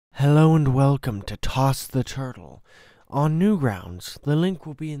Hello and welcome to Toss the Turtle. On Newgrounds, the link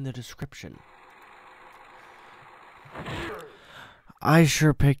will be in the description. I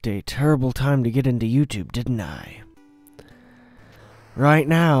sure picked a terrible time to get into YouTube, didn't I? Right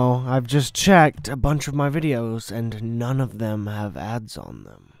now, I've just checked a bunch of my videos and none of them have ads on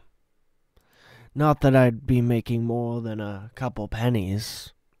them. Not that I'd be making more than a couple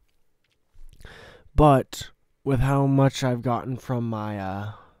pennies, but with how much I've gotten from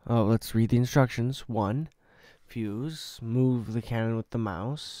my, let's read the instructions. 1. Fuse. Move the cannon with the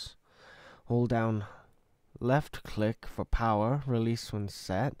mouse. Hold down left click for power. Release when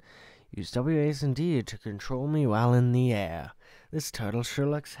set. Use WAS and D to control me while in the air. This turtle sure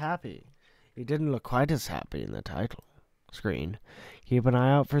looks happy. He didn't look quite as happy in the title screen. Keep an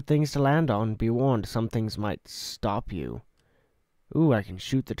eye out for things to land on. Be warned, some things might stop you. Ooh, I can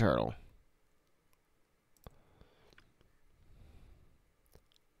shoot the turtle.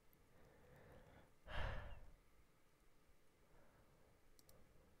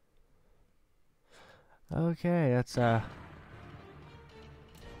 Okay, that's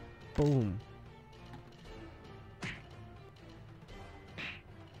boom.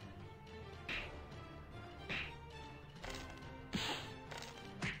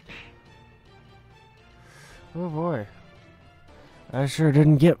 Oh boy. I sure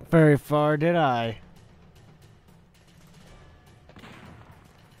didn't get very far, did I?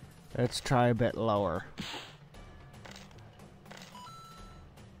 Let's try a bit lower.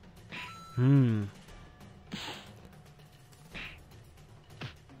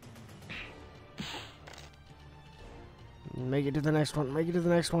 Make it to the next one. Make it to the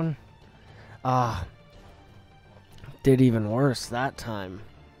next one. Ah. Did even worse that time.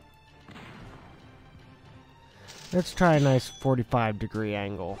 Let's try a nice 45-degree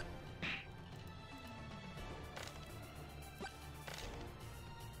angle.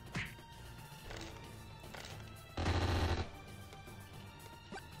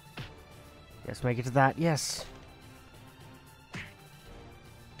 Yes, make it to that. Yes.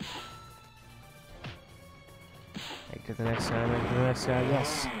 Make it to the next guy. Make it to the next guy.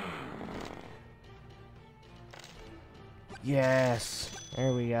 Yes. Yes.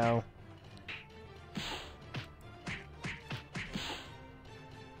 There we go.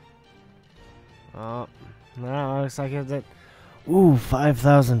 Oh, no, it looks like it's at, ooh,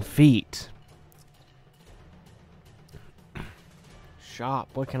 5,000 feet. Shop,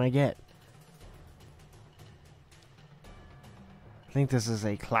 what can I get? I think this is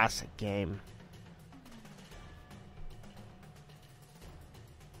a classic game.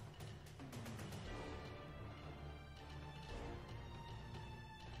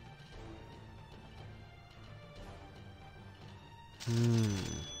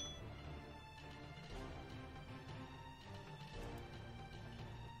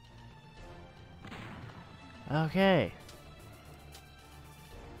 Okay.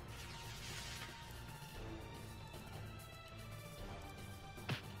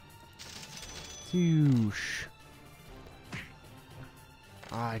 Whoosh.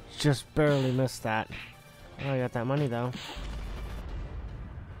 I just barely missed that. Oh, I got that money though.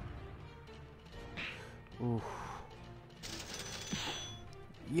 Ooh.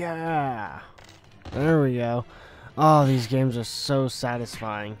 Yeah. There we go. Oh, these games are so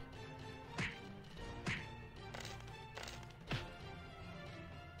satisfying.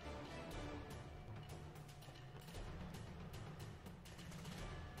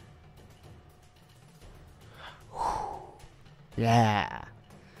 Yeah.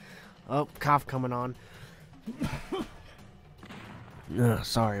 Oh, cough coming on.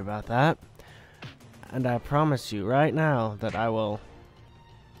 Sorry about that. And I promise you right now that I will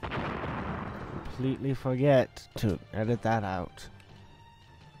completely forget to edit that out.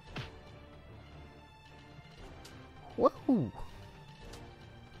 Whoa!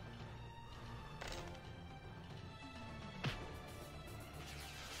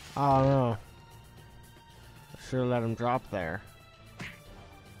 Oh no. I should have let him drop there.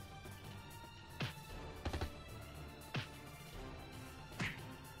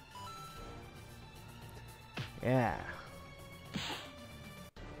 Yeah.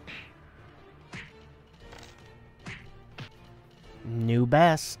 New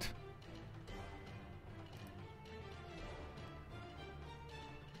best.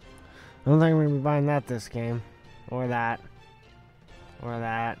 I don't think I'm gonna be buying that this game. Or that. Or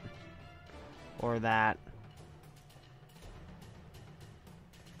that. Or that.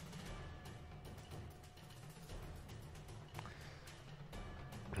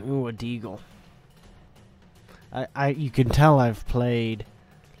 Ooh, a deagle. You can tell I've played.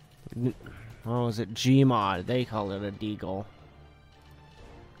 What was it? Gmod. They call it a deagle.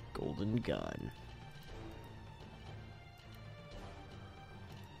 golden gun.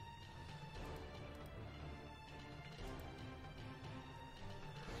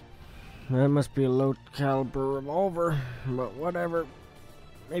 That must be a low caliber revolver, but whatever.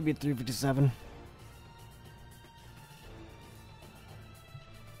 Maybe a 357.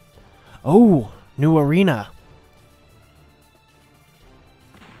 Oh, new arena.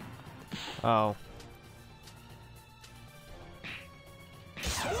 Oh.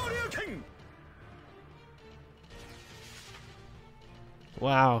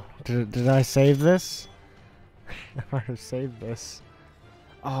 Wow, did I save this? I might have saved this.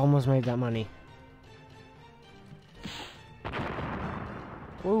 Oh, almost made that money.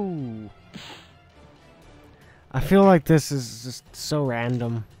 Whoa. I feel like this is just so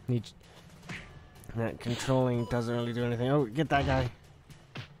random. That controlling doesn't really do anything. Oh, get that guy.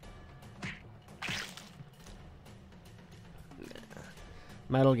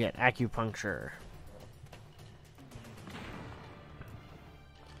 Metal get acupuncture.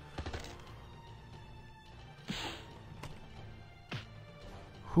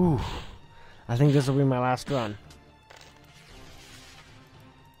 Whew. I think this will be my last run.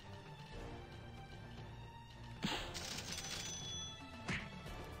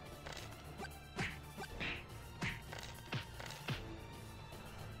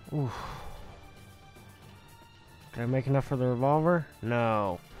 Oof. Did I make enough for the revolver?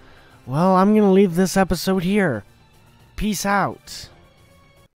 No. Well, I'm gonna leave this episode here. Peace out.